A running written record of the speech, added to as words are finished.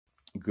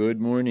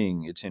Good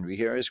morning. It's Henry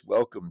Harris.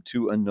 Welcome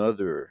to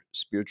another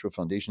Spiritual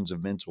Foundations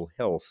of Mental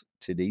Health.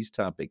 Today's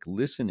topic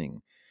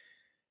listening,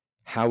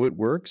 how it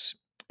works,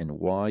 and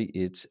why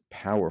it's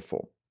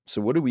powerful. So,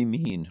 what do we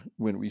mean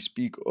when we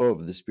speak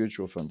of the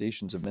spiritual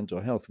foundations of mental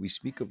health? We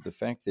speak of the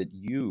fact that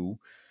you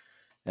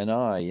and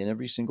I and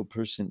every single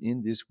person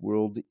in this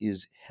world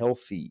is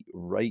healthy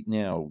right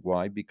now.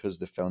 Why? Because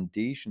the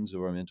foundations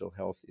of our mental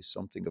health is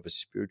something of a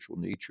spiritual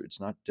nature. It's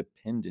not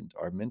dependent.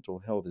 Our mental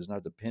health is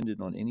not dependent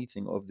on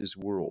anything of this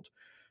world.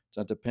 It's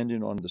not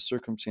dependent on the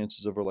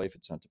circumstances of our life.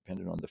 It's not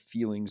dependent on the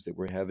feelings that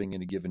we're having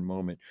in a given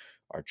moment,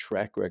 our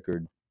track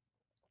record,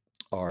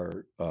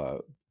 our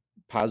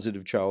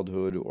positive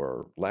childhood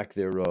or lack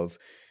thereof.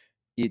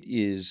 It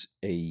is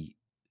a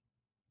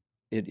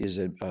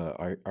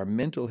our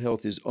mental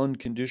health is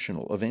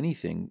unconditional of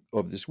anything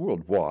of this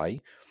world. Why?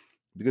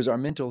 Because our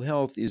mental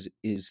health is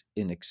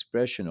an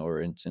expression,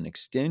 or it's an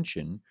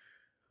extension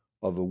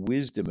of a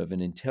wisdom, of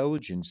an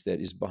intelligence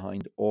that is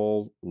behind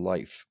all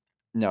life.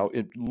 Now,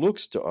 it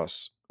looks to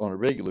us on a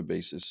regular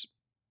basis,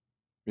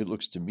 it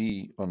looks to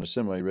me on a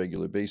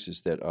semi-regular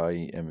basis that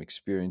I am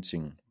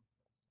experiencing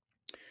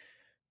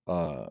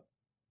uh,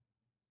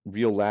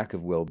 real lack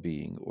of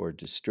well-being or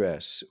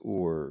distress,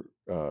 or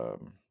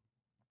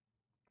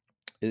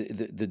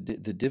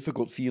the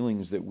difficult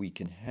feelings that we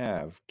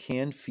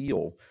can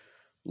feel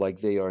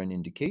like they are an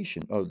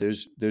indication. Oh,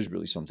 there's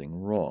really something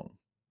wrong.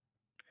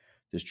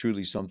 There's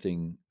truly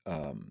something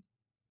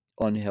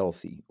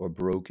unhealthy or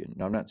broken.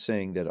 Now, I'm not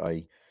saying that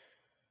I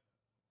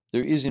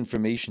there is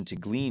information to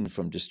glean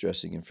from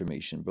distressing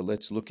information, but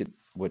let's look at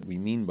what we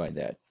mean by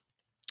that.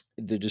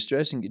 The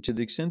distressing, to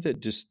the extent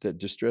that that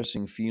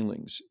distressing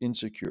feelings,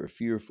 insecure,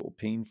 fearful,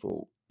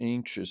 painful,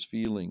 anxious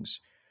feelings,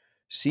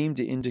 seem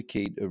to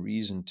indicate a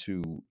reason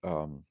to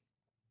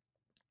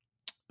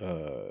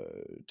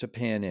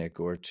panic,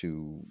 or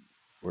to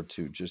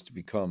just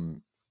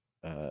become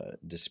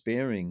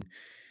despairing.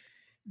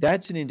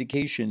 That's an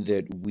indication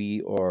that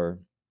we are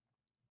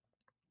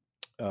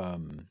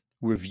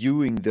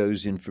reviewing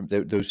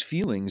those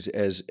feelings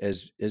as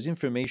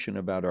information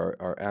about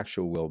our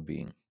actual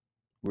well-being.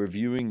 We're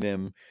viewing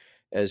them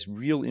as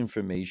real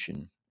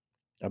information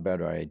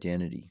about our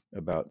identity,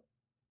 about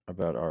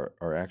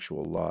our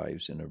actual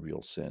lives in a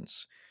real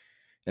sense.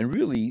 And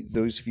really,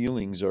 those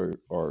feelings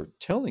are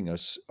telling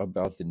us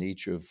about the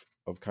nature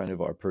of kind of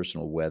our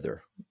personal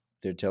weather.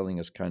 They're telling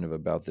us kind of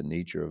about the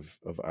nature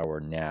of our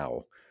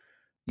now.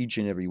 Each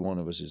and every one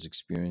of us is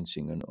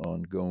experiencing an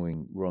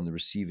ongoing, we're on the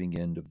receiving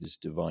end of this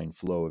divine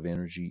flow of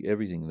energy.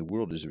 Everything in the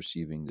world is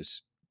receiving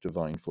this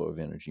divine flow of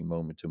energy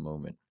moment to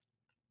moment.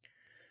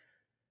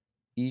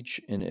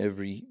 Each and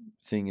every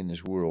thing in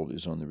this world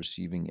is on the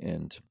receiving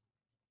end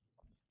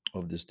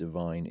of this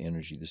divine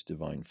energy, this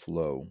divine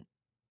flow.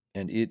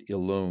 And it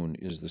alone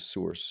is the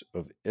source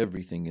of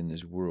everything in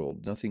this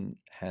world. Nothing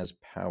has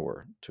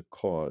power to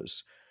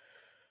cause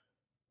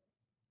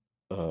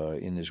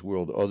in this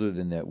world other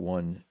than that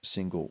one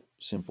single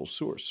simple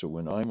source. So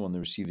when I'm on the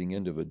receiving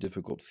end of a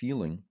difficult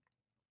feeling,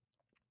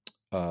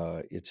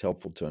 it's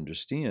helpful to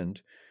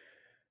understand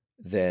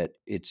that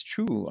it's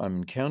true. I'm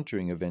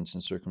encountering events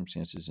and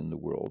circumstances in the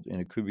world,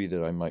 and it could be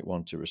that I might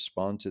want to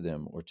respond to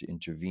them, or to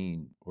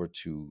intervene, or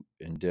to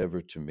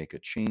endeavor to make a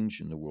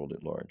change in the world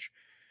at large.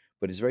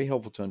 But it's very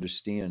helpful to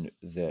understand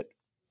that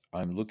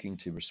I'm looking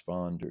to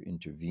respond or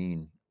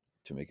intervene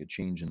to make a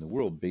change in the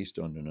world based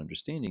on an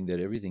understanding that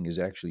everything is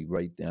actually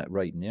right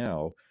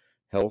now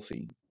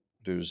healthy.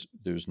 There's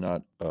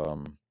not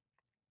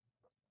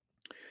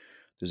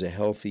there's a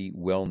healthy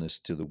wellness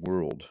to the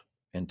world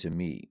and to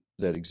me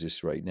that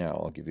exists right now.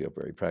 I'll give you a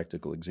very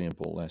practical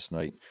example. Last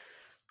night,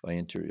 I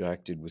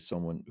interacted with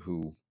someone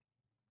who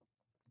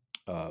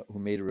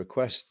made a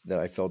request that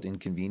I felt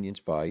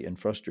inconvenienced by and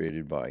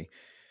frustrated by,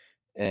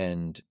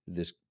 and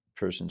this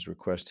person's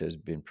request has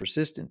been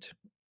persistent.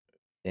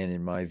 And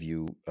in my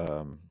view,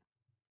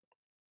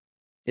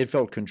 it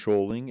felt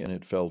controlling, and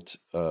it felt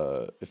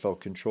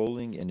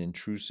controlling and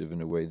intrusive in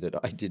a way that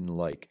I didn't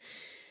like,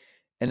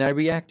 and I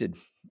reacted.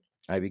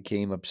 I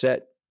became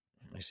upset.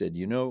 I said,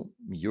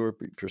 your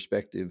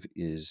perspective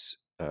is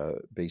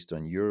based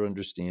on your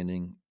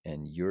understanding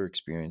and your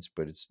experience,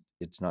 but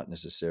it's not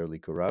necessarily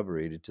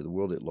corroborated to the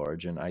world at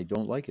large, and I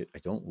don't like it. I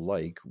don't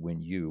like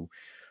when you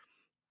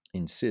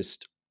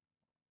insist.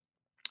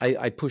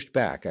 I pushed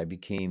back. I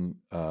became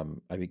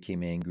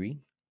angry,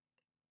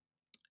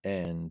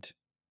 and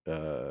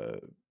uh,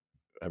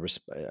 I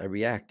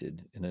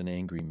reacted in an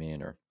angry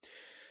manner.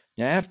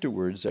 Now,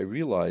 afterwards, I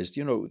realized,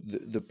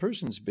 the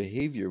person's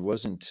behavior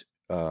wasn't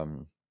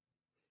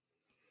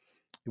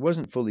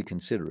fully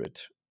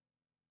considerate.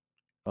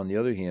 On the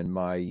other hand,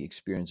 my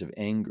experience of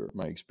anger,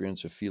 my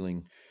experience of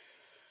feeling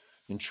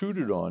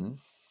intruded on,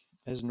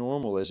 as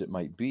normal as it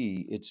might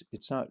be,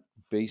 it's not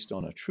based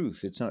on a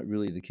truth. It's not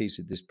really the case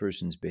that this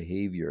person's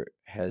behavior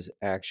has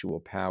actual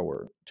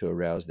power to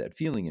arouse that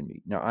feeling in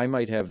me. Now, I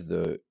might have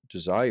the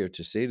desire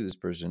to say to this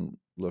person,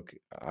 look,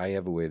 I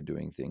have a way of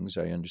doing things.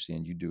 I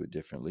understand you do it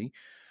differently,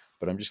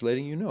 but I'm just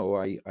letting you know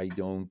I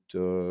don't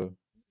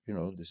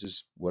this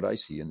is what I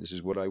see and this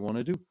is what I want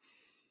to do.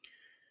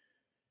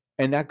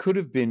 And that could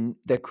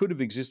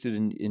have existed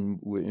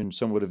in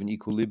somewhat of an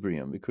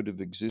equilibrium. It could have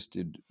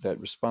existed. That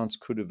response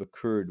could have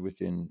occurred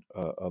within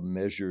a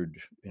measured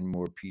and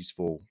more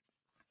peaceful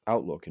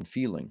outlook and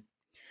feeling.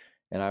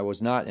 And I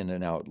was not in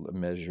an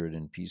measured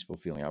and peaceful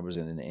feeling. I was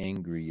in an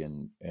angry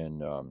and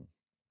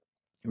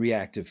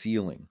reactive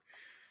feeling.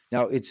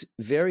 Now, it's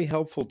very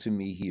helpful to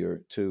me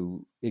here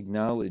to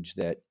acknowledge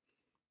that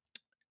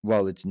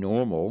while it's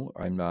normal,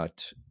 I'm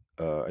not.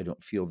 I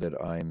don't feel that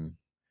I'm.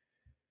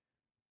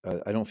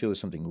 I don't feel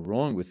there's something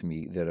wrong with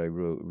me that I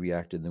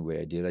reacted the way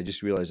I did. I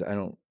just realized I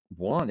don't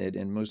want it,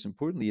 and most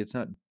importantly, it's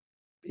not.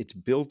 It's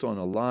built on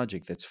a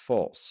logic that's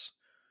false.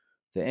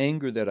 The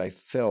anger that I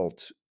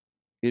felt,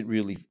 it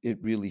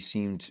really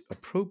seemed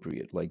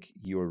appropriate. Like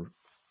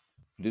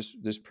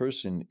this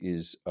person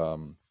is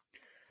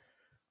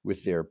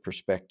with their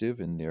perspective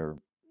and their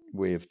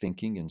way of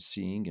thinking and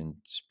seeing and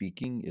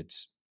speaking.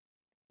 It's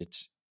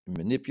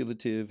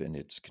manipulative and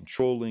it's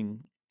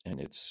controlling and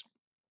it's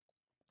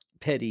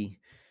petty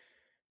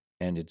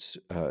and it's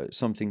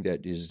something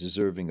that is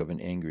deserving of an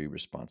angry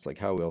response. Like,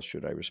 how else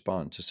should I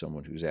respond to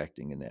someone who's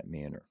acting in that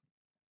manner?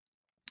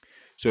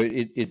 So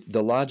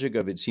the logic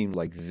of it seemed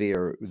like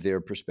their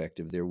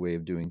perspective, their way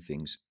of doing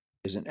things,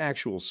 is an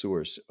actual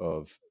source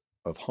of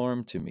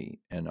harm to me,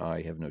 and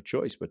I have no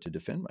choice but to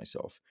defend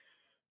myself.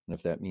 And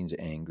if that means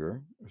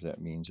anger, if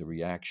that means a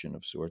reaction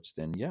of sorts,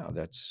 then yeah,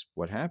 that's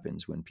what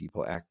happens when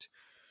people act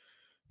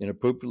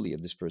inappropriately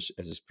as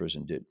this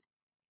person did.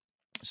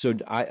 So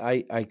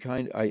I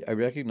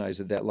recognize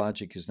that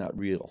logic is not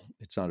real.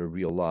 It's not a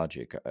real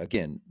logic.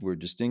 Again, we're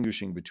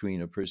distinguishing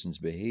between a person's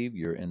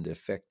behavior and the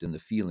effect and the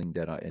feeling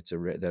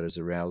that is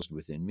aroused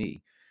within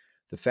me.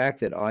 The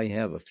fact that I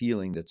have a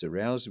feeling that's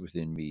aroused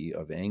within me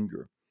of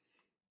anger,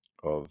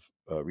 of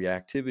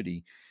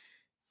reactivity,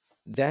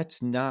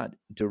 that's not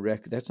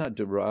direct. That's not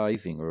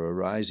deriving or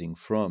arising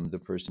from the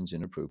person's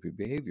inappropriate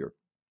behavior.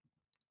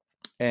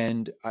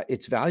 And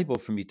it's valuable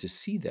for me to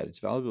see that. It's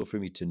valuable for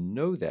me to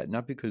know that,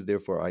 not because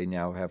therefore I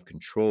now have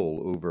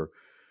control over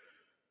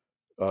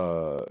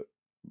uh,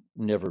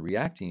 never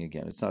reacting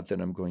again. It's not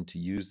that I'm going to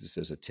use this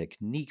as a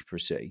technique per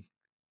se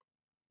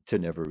to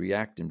never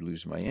react and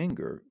lose my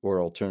anger, or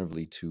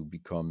alternatively to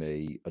become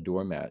a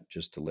doormat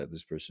just to let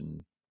this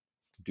person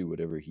do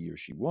whatever he or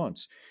she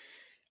wants.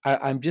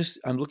 I'm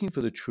looking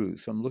for the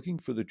truth. I'm looking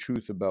for the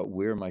truth about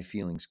where my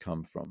feelings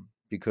come from.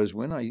 Because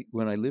when I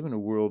live in a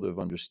world of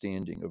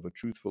understanding, of a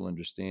truthful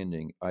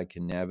understanding, I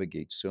can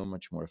navigate so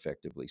much more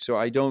effectively. So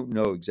I don't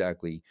know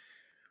exactly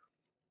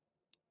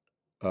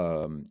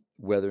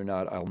whether or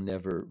not I'll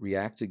never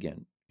react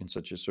again in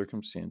such a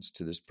circumstance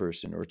to this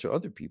person or to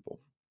other people.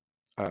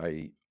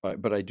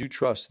 But I do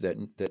trust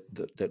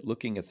that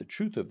looking at the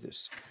truth of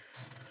this,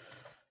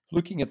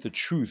 looking at the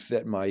truth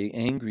that my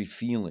angry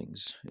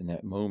feelings in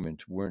that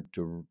moment weren't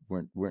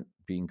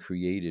being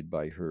created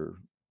by her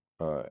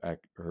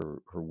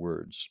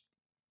words,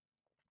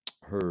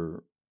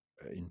 her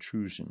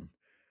intrusion.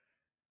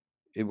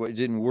 It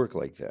didn't work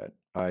like that.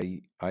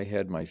 I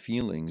had my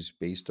feelings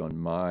based on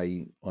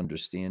my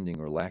understanding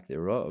or lack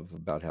thereof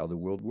about how the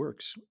world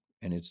works,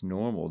 and it's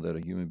normal that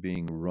a human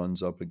being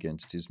runs up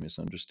against his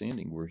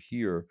misunderstanding. We're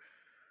here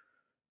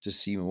to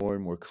see more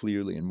and more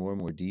clearly and more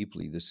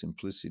deeply the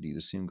simplicity,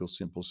 the single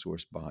simple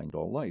source behind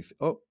all life.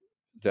 Oh,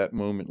 that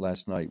moment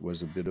last night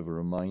was a bit of a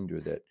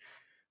reminder that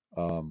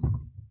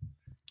um,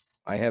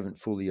 I haven't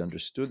fully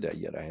understood that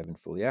yet. I haven't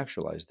fully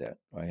actualized that.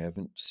 I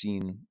haven't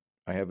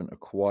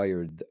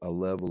acquired a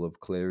level of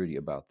clarity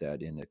about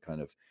that in a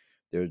kind of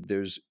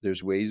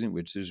there's ways in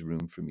which there's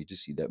room for me to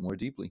see that more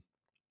deeply.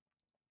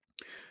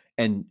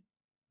 And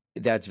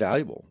that's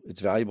valuable.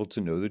 It's valuable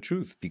to know the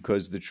truth,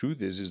 because the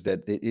truth is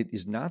that it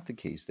is not the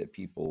case that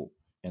people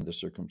and the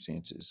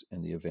circumstances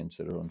and the events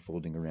that are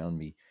unfolding around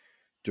me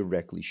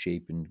directly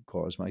shape and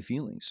cause my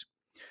feelings.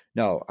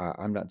 Now,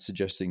 I'm not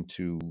suggesting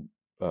to.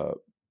 Uh,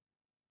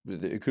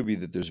 it could be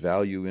that there's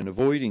value in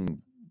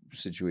avoiding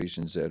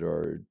situations that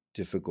are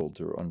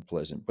difficult or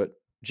unpleasant, but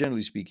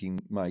generally speaking,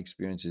 my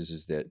experience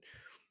is that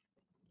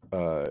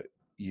uh,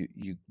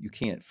 you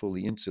can't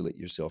fully insulate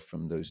yourself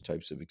from those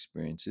types of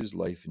experiences.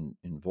 Life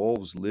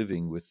involves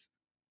living with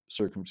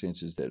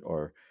circumstances that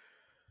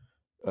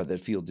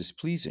feel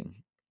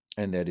displeasing,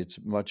 and that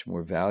it's much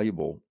more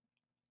valuable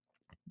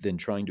than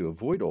trying to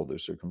avoid all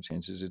those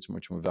circumstances. It's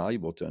much more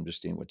valuable to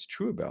understand what's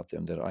true about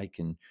them. That I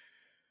can,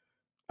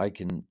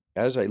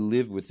 as I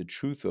live with the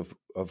truth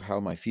of how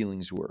my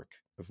feelings work,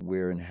 of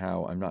where and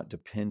how I'm not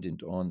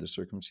dependent on the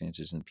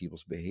circumstances and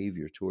people's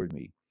behavior toward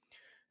me.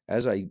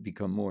 As I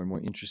become more and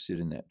more interested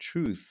in that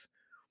truth,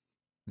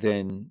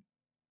 then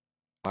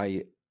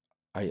I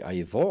I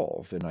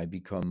evolve and I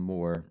become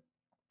more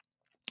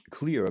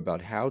clear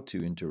about how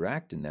to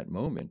interact in that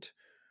moment.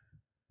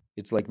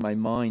 It's like my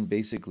mind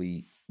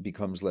basically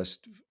becomes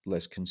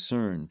less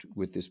concerned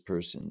with this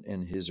person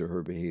and his or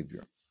her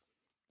behavior.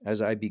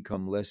 As I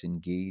become less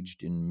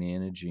engaged in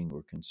managing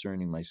or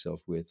concerning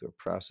myself with or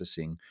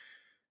processing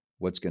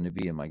what's going to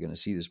be. Am I going to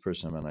see this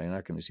person? Am I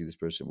not going to see this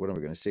person? What am I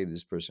going to say to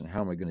this person?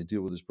 How am I going to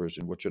deal with this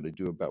person? What should I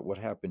do about what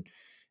happened?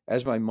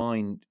 As my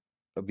mind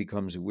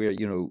becomes aware,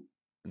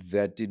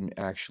 that didn't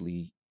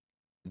actually,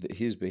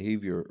 his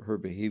behavior, her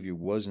behavior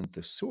wasn't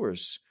the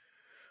source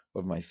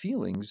of my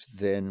feelings,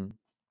 then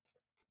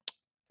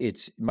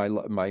it's my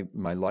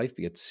life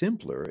gets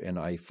simpler and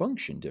I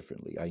function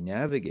differently. I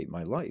navigate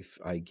my life.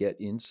 I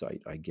get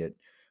insight.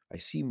 I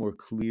see more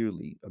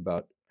clearly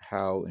about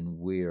how and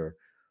where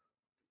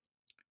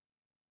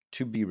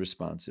to be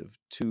responsive,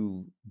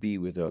 to be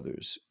with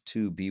others,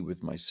 to be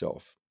with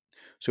myself.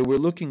 So we're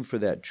looking for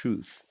that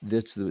truth.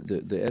 That's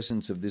the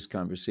essence of this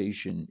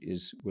conversation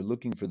is we're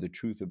looking for the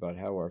truth about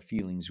how our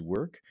feelings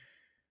work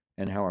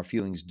and how our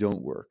feelings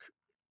don't work.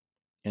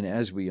 And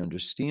as we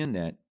understand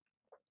that,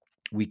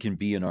 we can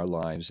be in our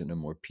lives in a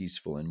more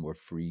peaceful and more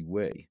free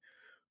way.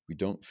 We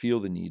don't feel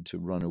the need to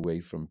run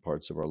away from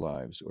parts of our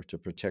lives or to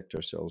protect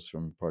ourselves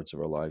from parts of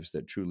our lives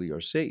that truly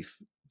are safe.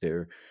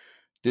 There,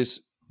 this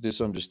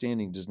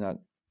understanding does not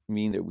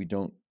mean that we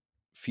don't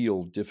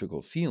feel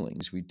difficult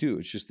feelings. We do.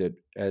 It's just that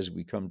as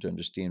we come to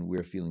understand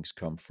where feelings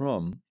come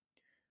from,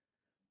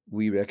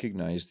 we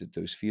recognize that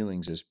those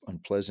feelings, as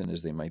unpleasant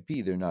as they might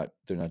be, they're not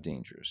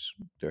dangerous.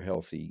 They're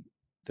healthy.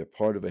 They're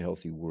part of a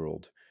healthy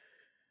world,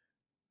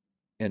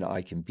 and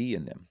I can be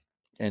in them.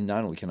 And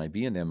not only can I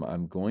be in them,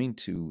 I'm going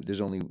to.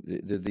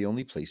 They're the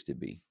only place to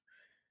be.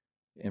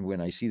 And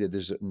when I see that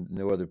there's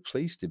no other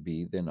place to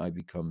be, then I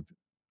become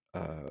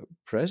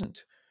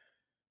present,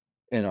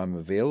 and I'm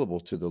available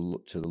to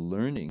the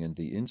learning and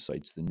the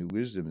insights, the new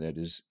wisdom that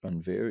is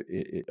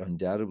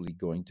undoubtedly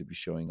going to be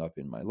showing up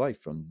in my life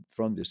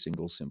from this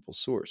single simple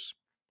source.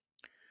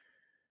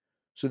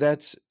 So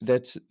that's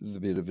the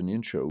bit of an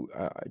intro.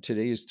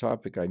 Today's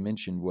topic I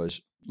mentioned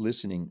was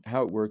listening,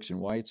 how it works, and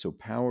why it's so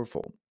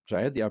powerful. So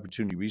I had the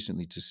opportunity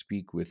recently to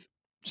speak with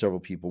several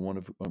people,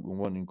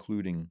 one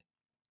including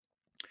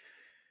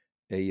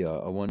a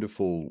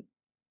wonderful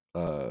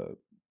uh,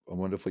 a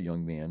wonderful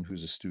young man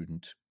who's a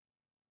student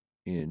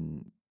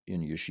in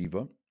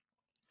yeshiva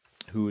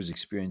who is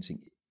experiencing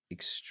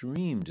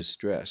extreme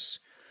distress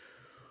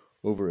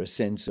over a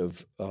sense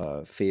of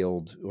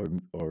failed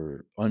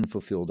or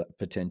unfulfilled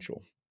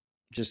potential,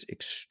 just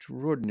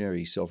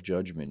extraordinary self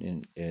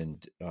judgment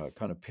and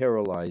kind of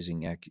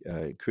paralyzing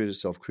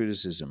self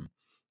criticism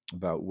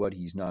about what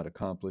he's not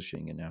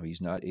accomplishing and how he's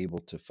not able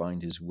to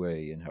find his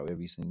way and how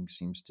everything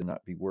seems to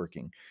not be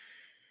working.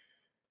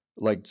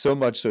 Like so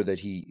much so that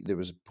there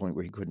was a point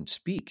where he couldn't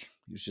speak.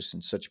 He was just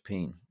in such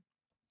pain.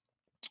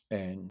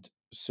 And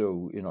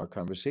so in our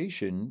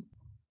conversation,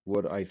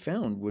 what I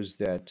found was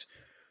that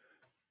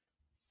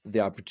the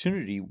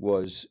opportunity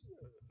was,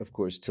 of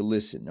course, to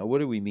listen. Now, what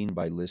do we mean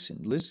by listen?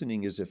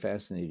 Listening is a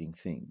fascinating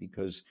thing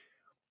because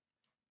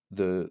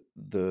the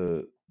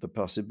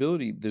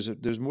possibility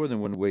there's more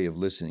than one way of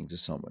listening to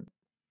someone,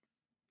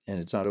 and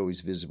it's not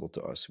always visible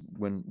to us.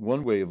 When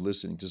one way of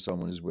listening to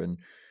someone is when,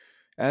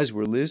 as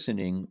we're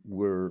listening,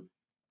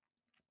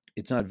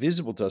 it's not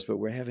visible to us, but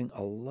we're having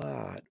a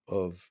lot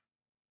of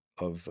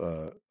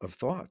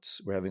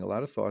thoughts. We're having a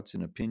lot of thoughts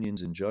and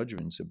opinions and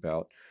judgments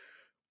about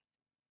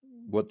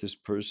what this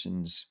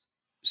person's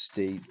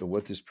state or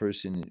what this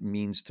person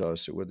means to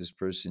us or what this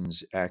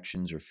person's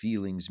actions or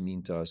feelings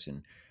mean to us,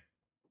 and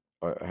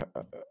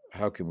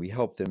how can we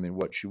help them and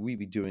what should we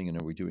be doing and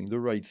are we doing the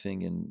right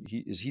thing and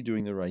is he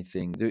doing the right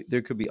thing.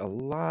 There could be a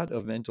lot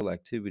of mental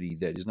activity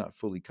that is not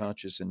fully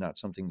conscious and not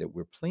something that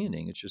we're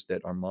planning. It's just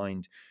that our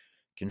mind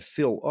can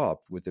fill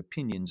up with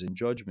opinions and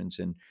judgments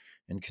and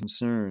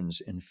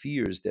concerns and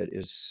fears that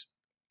is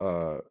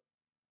uh,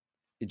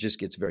 it just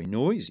gets very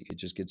noisy. It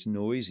just gets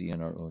noisy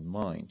in our own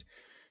mind.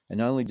 And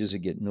not only does it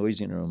get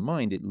noisy in our own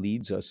mind, it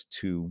leads us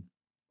to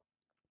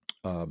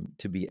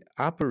be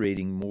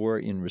operating more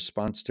in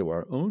response to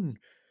our own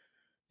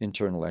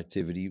internal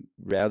activity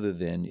rather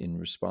than in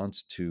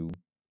response to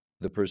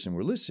the person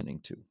we're listening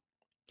to.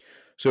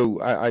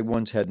 So I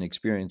once had an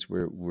experience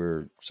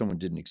where someone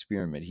did an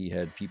experiment. He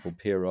had people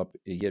pair up.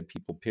 He had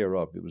people pair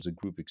up. It was a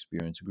group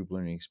experience, a group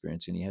learning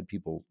experience, and he had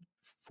people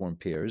form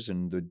pairs.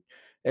 And the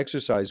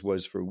exercise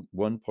was for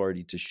one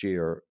party to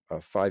share a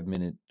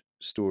 5-minute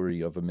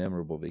story of a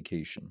memorable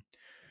vacation,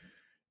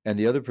 and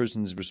the other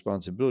person's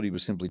responsibility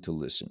was simply to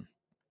listen.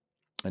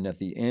 And at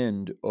the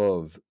end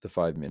of the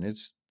 5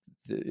 minutes,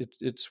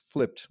 it's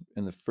flipped,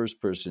 and the first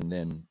person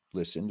then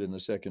listened, and the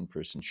second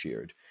person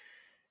shared.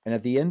 And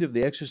at the end of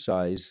the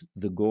exercise,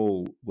 the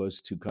goal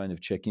was to kind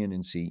of check in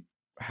and see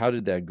how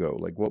did that go?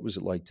 Like, what was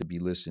it like to be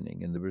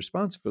listening? And the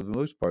response, for the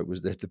most part,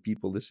 was that the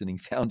people listening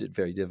found it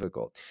very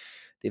difficult.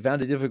 They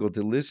found it difficult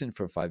to listen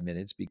for 5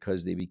 minutes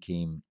because they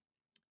became,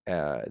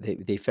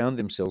 they found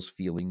themselves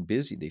feeling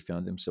busy. They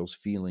found themselves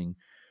feeling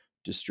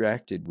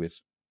distracted with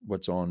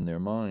what's on their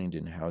mind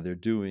and how they're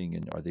doing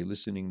and are they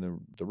listening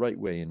the right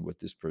way and what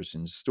this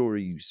person's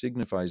story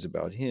signifies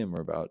about him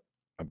or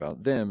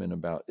about them and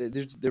about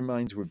their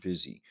minds were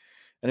busy.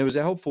 And it was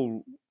a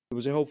helpful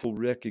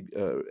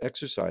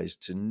exercise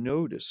to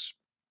notice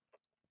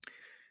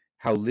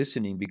how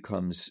listening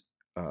becomes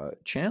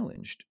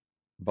challenged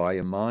by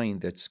a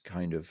mind that's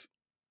kind of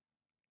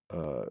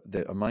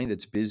that a mind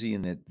that's busy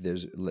and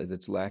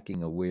that's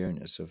lacking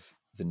awareness of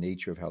the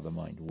nature of how the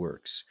mind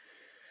works.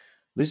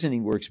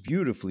 Listening works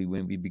beautifully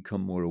when we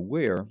become more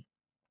aware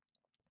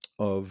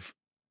of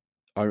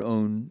our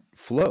own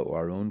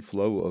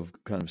flow of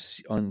kind of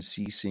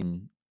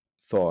unceasing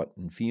thought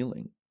and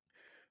feeling.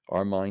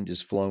 Our mind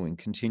is flowing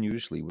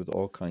continuously with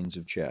all kinds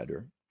of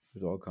chatter,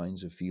 with all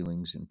kinds of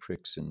feelings and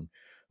pricks and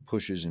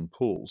pushes and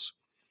pulls.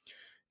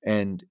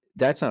 And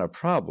that's not a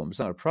problem. It's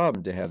not a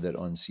problem to have that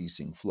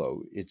unceasing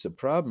flow. It's a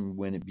problem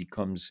when it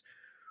becomes,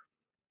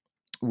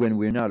 when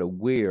we're not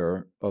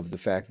aware of the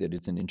fact that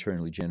it's an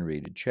internally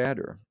generated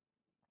chatter,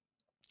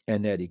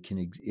 and that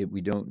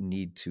we don't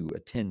need to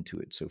attend to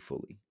it so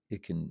fully.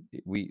 It can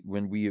we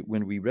when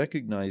we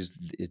recognize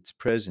its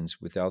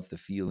presence without the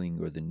feeling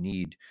or the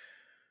need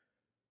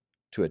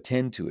to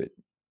attend to it,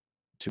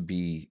 to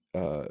be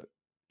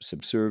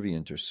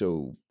subservient or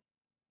so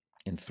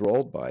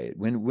enthralled by it,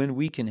 when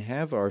we can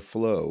have our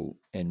flow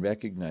and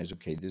recognize,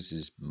 okay, this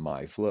is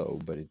my flow,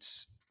 but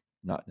it's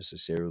not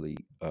necessarily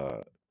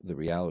the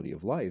reality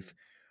of life,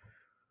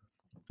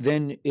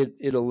 then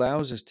it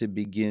allows us to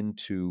begin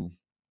to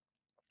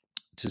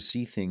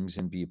see things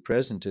and be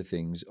present to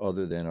things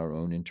other than our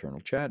own internal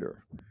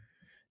chatter.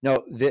 Now,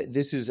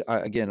 this is,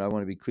 again, I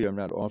want to be clear, I'm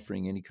not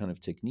offering any kind of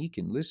technique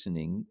in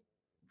listening,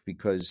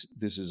 because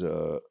this is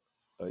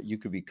you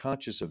could be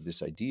conscious of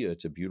this idea.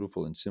 It's a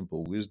beautiful and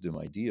simple wisdom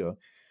idea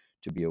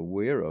to be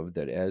aware of,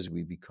 that as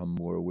we become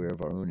more aware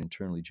of our own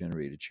internally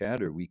generated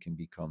chatter, we can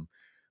become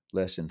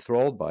less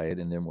enthralled by it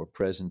and they're more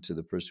present to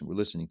the person we're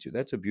listening to.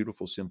 That's a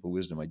beautiful, simple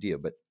wisdom idea.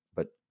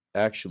 But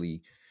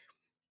actually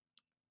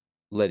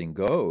letting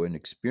go and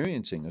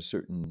experiencing a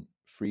certain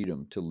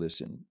freedom to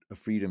listen, a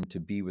freedom to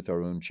be with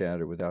our own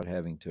chatter without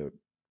having to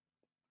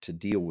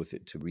deal with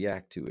it, to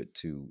react to it,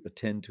 to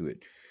attend to it.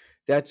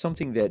 That's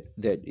something that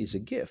is a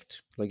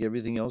gift. Like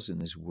everything else in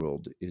this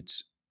world,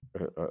 it's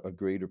a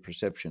greater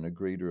perception, a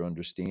greater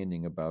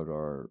understanding about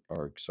our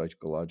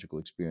psychological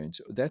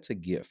experience. That's a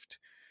gift,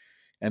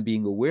 and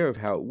being aware of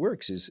how it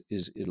works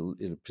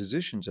it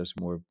positions us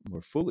more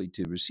fully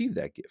to receive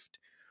that gift.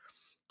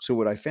 So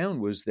what I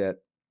found was that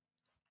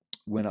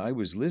when I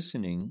was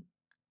listening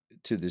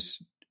to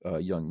this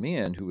young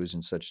man who was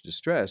in such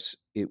distress,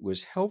 it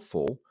was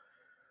helpful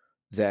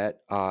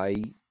that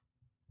I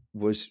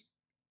was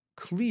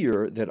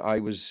clear that I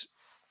was.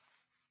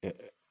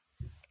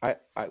 A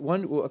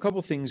couple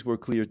of things were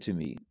clear to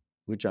me,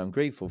 which I'm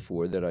grateful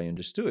for, that I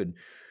understood.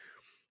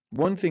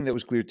 One thing that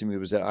was clear to me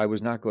was that I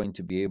was not going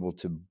to be able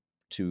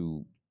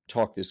to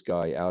talk this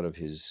guy out of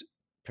his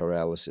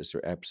paralysis or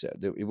upset.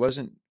 It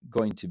wasn't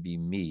going to be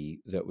me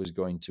that was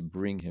going to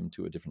bring him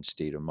to a different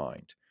state of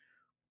mind.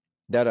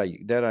 That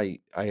I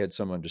had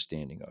some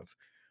understanding of.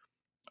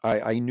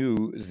 I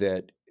knew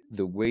that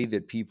the way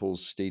that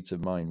people's states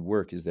of mind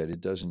work is that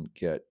it doesn't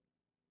get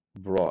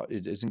brought.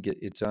 It doesn't get.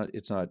 It's not.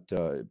 It's not.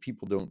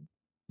 People don't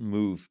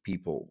move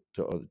people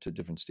to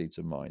different states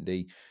of mind.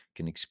 They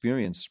can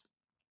experience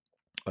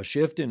a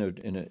shift in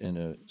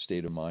a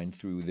state of mind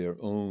through their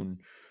own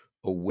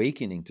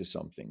awakening to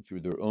something,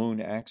 through their own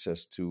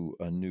access to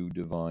a new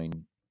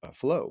divine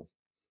flow,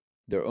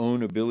 their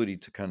own ability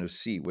to kind of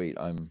see. Wait,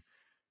 I'm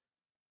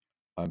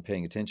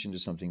paying attention to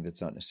something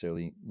that's not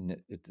necessarily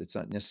it's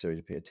not necessary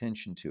to pay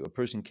attention to. A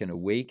person can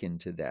awaken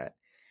to that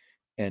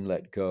and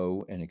let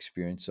go and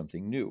experience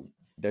something new.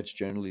 That's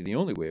generally the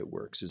only way it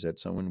works, is that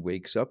someone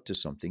wakes up to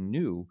something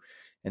new.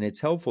 And it's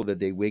helpful that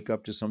they wake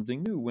up to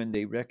something new when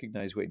they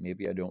recognize, wait,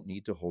 maybe I don't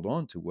need to hold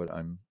on to what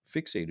I'm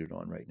fixated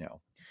on right now.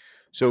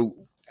 So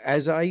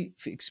as I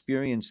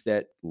experienced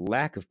that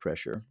lack of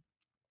pressure,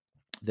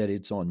 that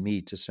it's on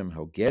me to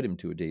somehow get him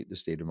to the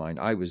state of mind,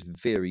 I was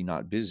very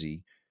not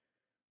busy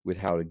with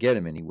how to get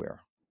him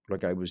anywhere.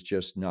 Like I was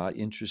just not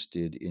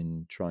interested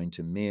in trying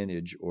to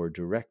manage or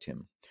direct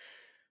him.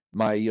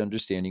 My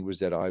understanding was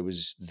that I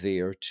was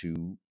there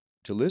to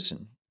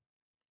listen,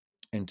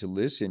 and to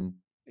listen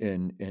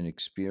and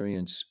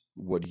experience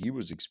what he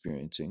was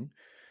experiencing,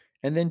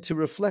 and then to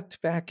reflect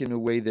back in a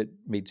way that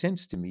made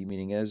sense to me.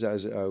 Meaning, as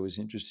I was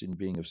interested in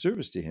being of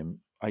service to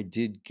him, I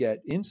did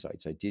get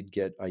insights, I did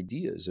get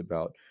ideas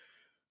about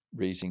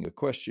raising a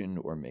question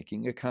or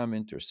making a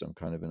comment or some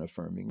kind of an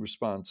affirming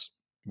response.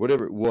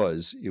 Whatever it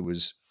was a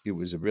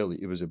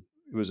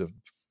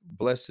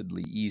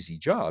blessedly easy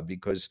job,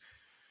 because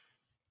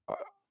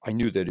I I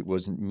knew that it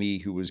wasn't me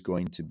who was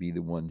going to be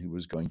the one who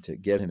was going to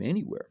get him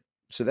anywhere.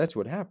 So that's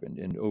what happened.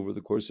 And over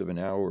the course of an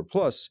hour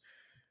plus,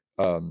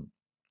 um,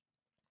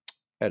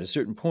 at a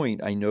certain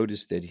point, I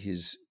noticed that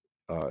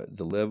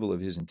the level of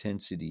his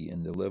intensity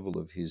and the level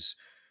of his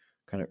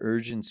kind of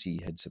urgency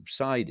had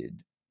subsided.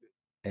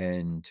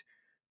 And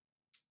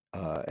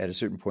at a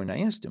certain point,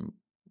 I asked him,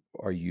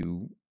 "Are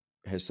you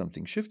has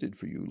something shifted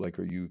for you? Like,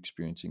 are you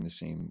experiencing the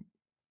same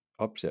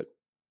upset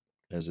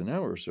as an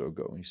hour or so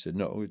ago?" And he said,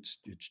 "No, it's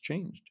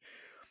changed."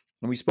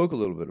 And we spoke a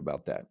little bit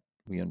about that.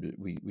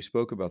 We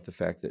spoke about the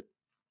fact that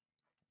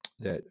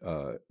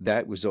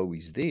that was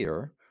always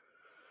there.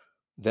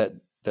 That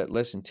that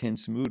less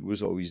intense mood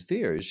was always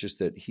there. It's just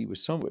that he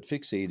was somewhat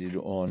fixated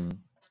on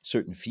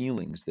certain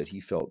feelings that he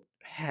felt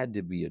had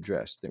to be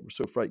addressed, that were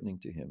so frightening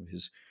to him.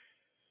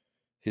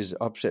 His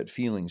upset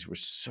feelings were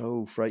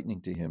so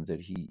frightening to him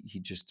that he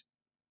just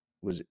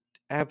was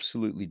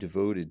absolutely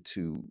devoted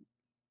to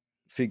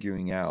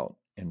figuring out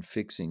and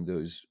fixing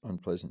those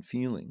unpleasant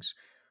feelings.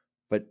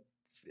 But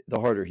the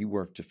harder he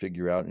worked to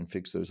figure out and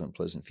fix those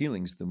unpleasant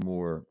feelings, the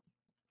more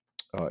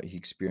he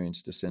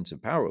experienced a sense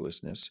of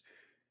powerlessness,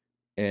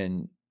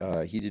 and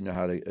he didn't know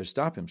how to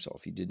stop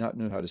himself. He did not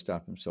know how to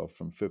stop himself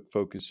from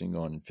focusing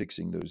on and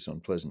fixing those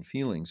unpleasant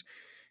feelings.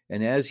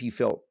 And as he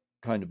felt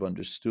kind of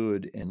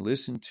understood and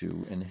listened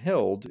to and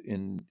held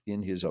in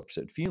his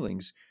upset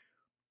feelings,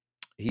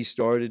 he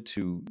started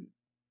to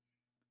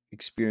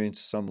experience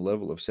some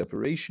level of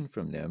separation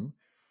from them,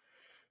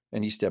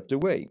 and he stepped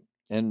away.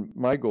 And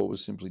my goal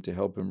was simply to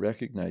help him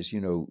recognize,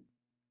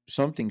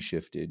 something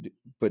shifted,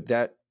 but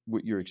that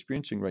what you're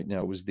experiencing right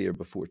now was there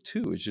before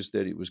too. It's just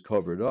that it was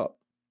covered up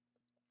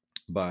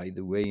by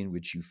the way in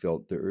which you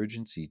felt the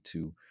urgency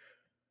to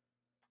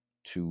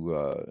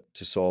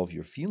solve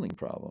your feeling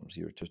problems,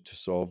 to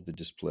solve the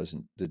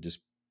displeasant,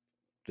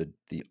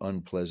 the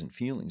unpleasant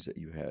feelings that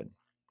you had.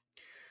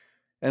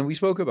 And we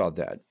spoke about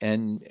that,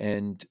 and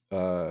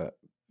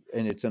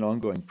it's an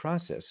ongoing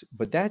process.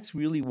 But that's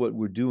really what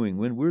we're doing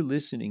when we're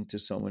listening to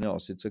someone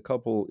else. It's a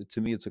couple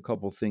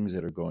things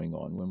that are going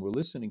on when we're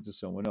listening to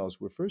someone else.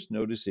 We're first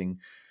noticing,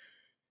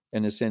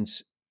 in a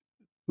sense,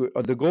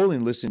 the goal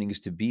in listening is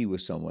to be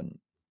with someone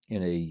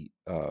in a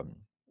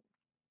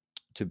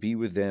to be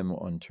with them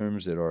on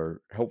terms that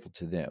are helpful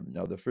to them.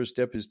 Now, the first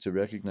step is to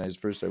recognize,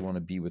 first I want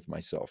to be with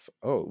myself.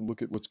 Oh,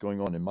 look at what's going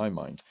on in my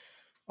mind.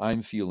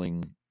 I'm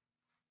feeling,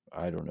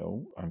 I don't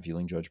know, I'm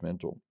feeling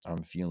judgmental.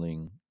 I'm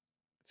feeling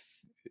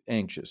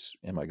anxious.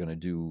 Am I going to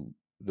do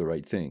the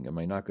right thing? Am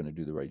I not going to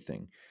do the right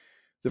thing?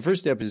 The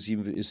first step is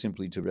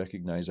simply to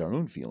recognize our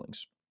own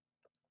feelings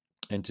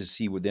and to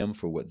see with them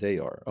for what they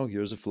are. Oh,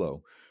 here's a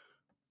flow.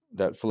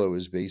 That flow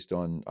is based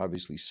on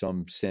obviously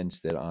some sense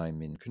that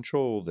I'm in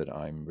control, that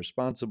I'm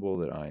responsible,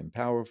 that I'm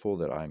powerful,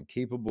 that I'm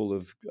capable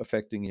of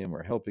affecting him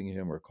or helping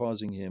him or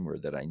causing him, or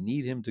that I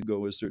need him to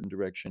go a certain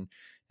direction.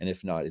 And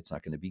if not, it's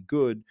not going to be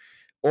good.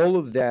 All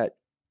of that,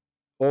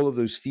 all of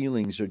those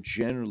feelings are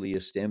generally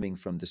stemming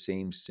from the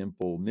same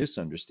simple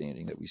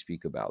misunderstanding that we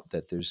speak about,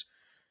 that there's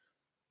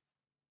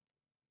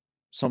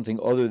something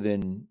other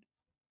than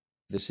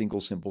the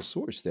single simple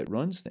source that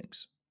runs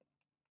things.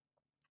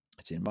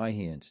 It's in my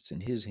hands, it's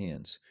in his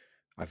hands.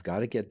 I've got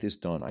to get this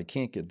done. I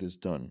can't get this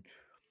done.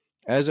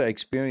 As I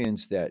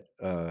experience that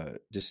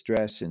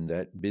distress and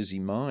that busy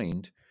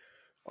mind,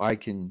 I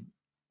can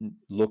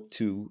look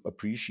to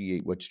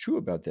appreciate what's true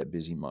about that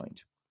busy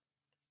mind.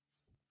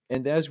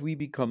 And as we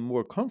become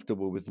more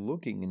comfortable with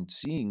looking and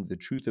seeing the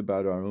truth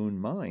about our own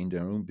mind,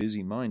 our own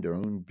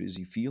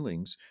busy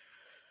feelings,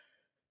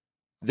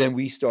 then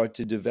we start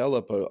to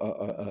develop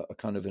a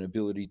kind of an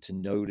ability to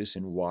notice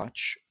and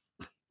watch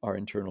our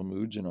internal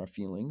moods and our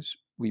feelings.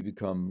 We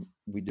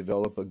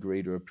develop a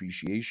greater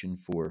appreciation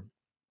for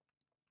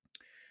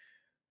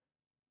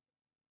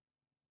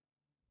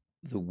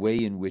the way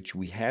in which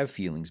we have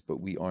feelings,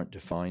 but we aren't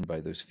defined by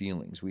those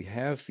feelings. We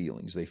have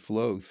feelings, they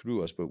flow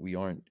through us, but we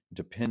aren't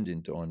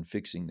dependent on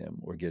fixing them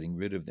or getting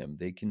rid of them.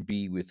 They can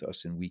be with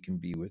us and we can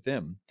be with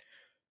them.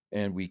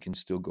 And we can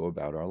still go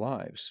about our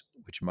lives,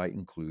 which might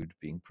include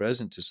being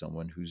present to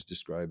someone who's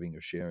describing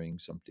or sharing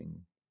something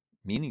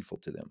meaningful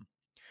to them.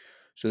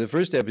 So the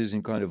first step is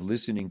in kind of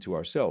listening to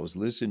ourselves,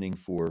 listening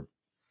for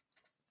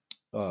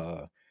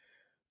uh,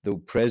 the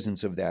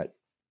presence of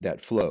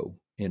that flow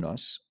in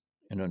us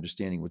and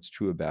understanding what's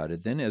true about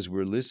it. Then, as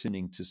we're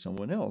listening to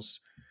someone else,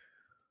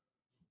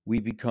 we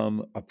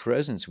become a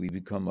presence. We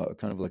become a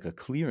kind of like a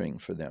clearing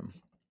for them,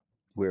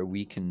 where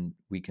we can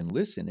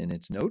listen, and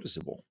it's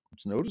noticeable.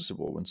 It's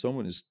noticeable when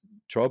someone is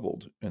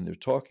troubled and they're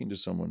talking to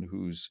someone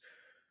who's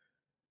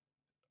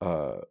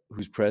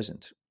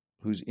present,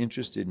 who's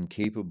interested and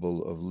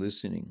capable of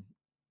listening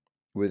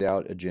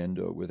without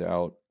agenda,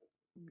 without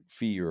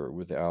fear,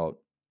 without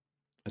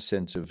a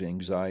sense of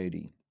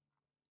anxiety.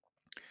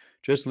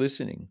 Just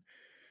listening.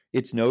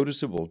 It's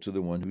noticeable to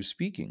the one who's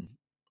speaking,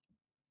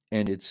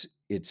 and it's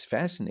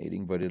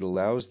fascinating, but it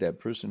allows that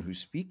person who's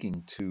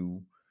speaking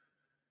to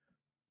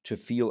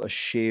feel a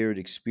shared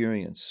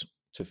experience,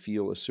 to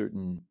feel a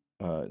certain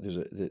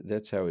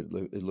that's how it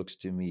looks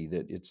to me,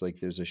 that it's like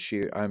there's a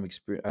share.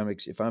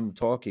 If I'm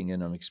talking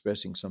and I'm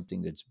expressing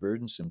something that's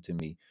burdensome to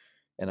me,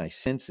 and I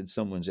sense that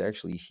someone's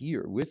actually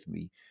here with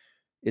me,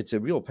 it's a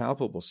real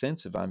palpable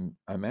sense of I'm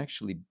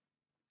actually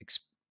ex-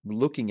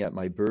 looking at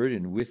my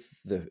burden with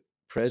the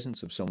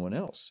presence of someone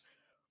else.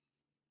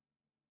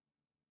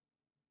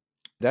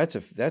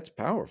 That's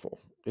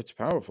powerful. It's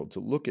powerful to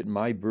look at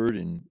my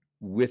burden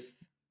with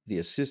the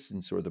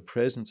assistance or the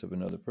presence of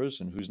another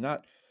person who's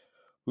not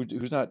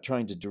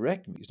trying to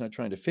direct me, who's not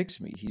trying to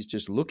fix me. He's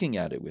just looking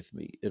at it with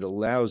me. It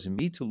allows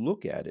me to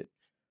look at it.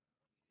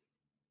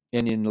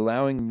 And in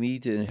allowing me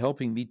to and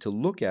helping me to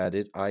look at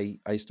it, I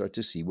start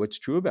to see what's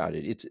true about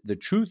it. It's the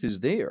truth is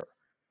there.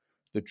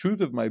 the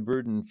truth of my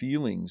burden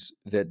feelings,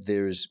 that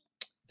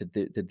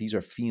that these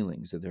are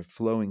feelings, that they're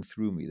flowing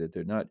through me, that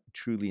they're not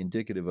truly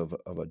indicative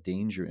of a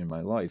danger in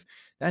my life.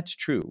 That's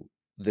true.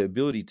 The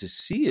ability to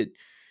see it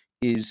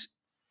is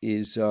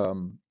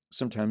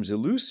sometimes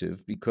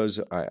elusive, because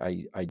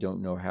I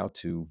don't know how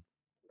to,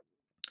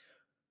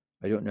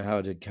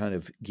 kind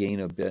of gain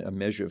a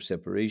measure of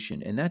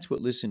separation, and that's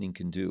what listening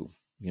can do.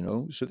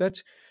 So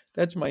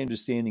that's my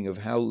understanding of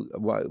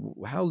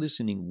how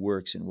listening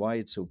works and why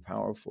it's so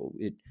powerful.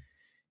 It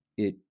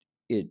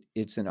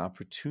it's an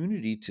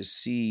opportunity to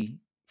see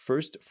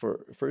first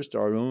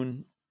our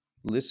own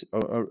listen,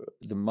 or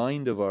the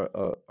mind of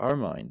our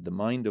mind. The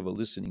mind of a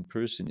listening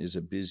person is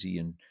a busy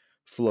and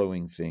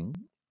flowing thing,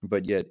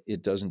 but yet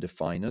it doesn't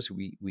define us.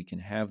 We can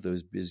have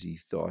those busy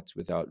thoughts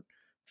without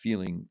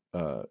feeling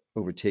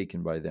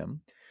overtaken by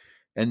them,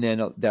 and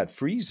then that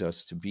frees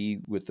us to be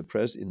with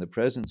in the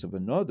presence of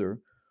another,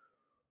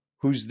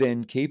 who's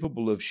then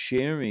capable of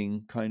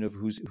sharing, kind of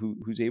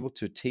who's able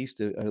to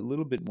taste a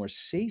little bit more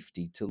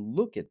safety to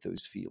look at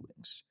those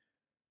feelings.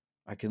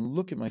 I can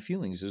look at my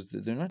feelings as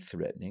they're not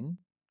threatening.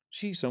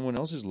 See, someone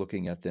else is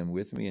looking at them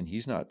with me, and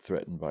he's not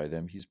threatened by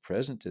them. He's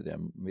present to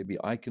them. Maybe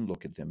I can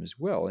look at them as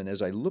well. And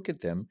as I look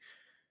at them,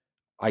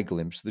 I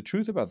glimpse the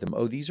truth about them.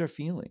 Oh, these are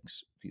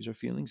feelings. These are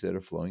feelings that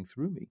are flowing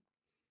through me.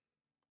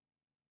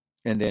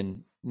 And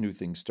then new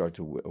things start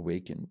to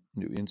awaken,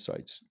 new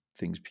insights,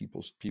 things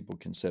people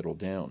can settle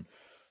down.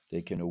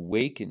 They can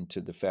awaken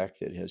to the fact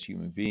that as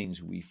human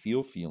beings, we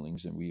feel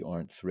feelings and we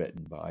aren't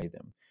threatened by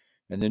them.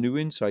 And the new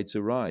insights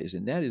arise.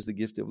 And that is the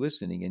gift of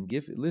listening. And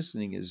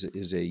listening is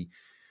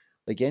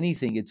like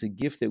anything, it's a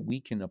gift that we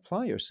can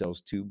apply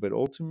ourselves to, but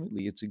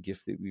ultimately it's a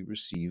gift that we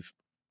receive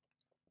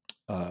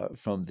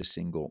from the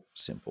single,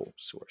 simple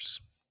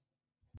source.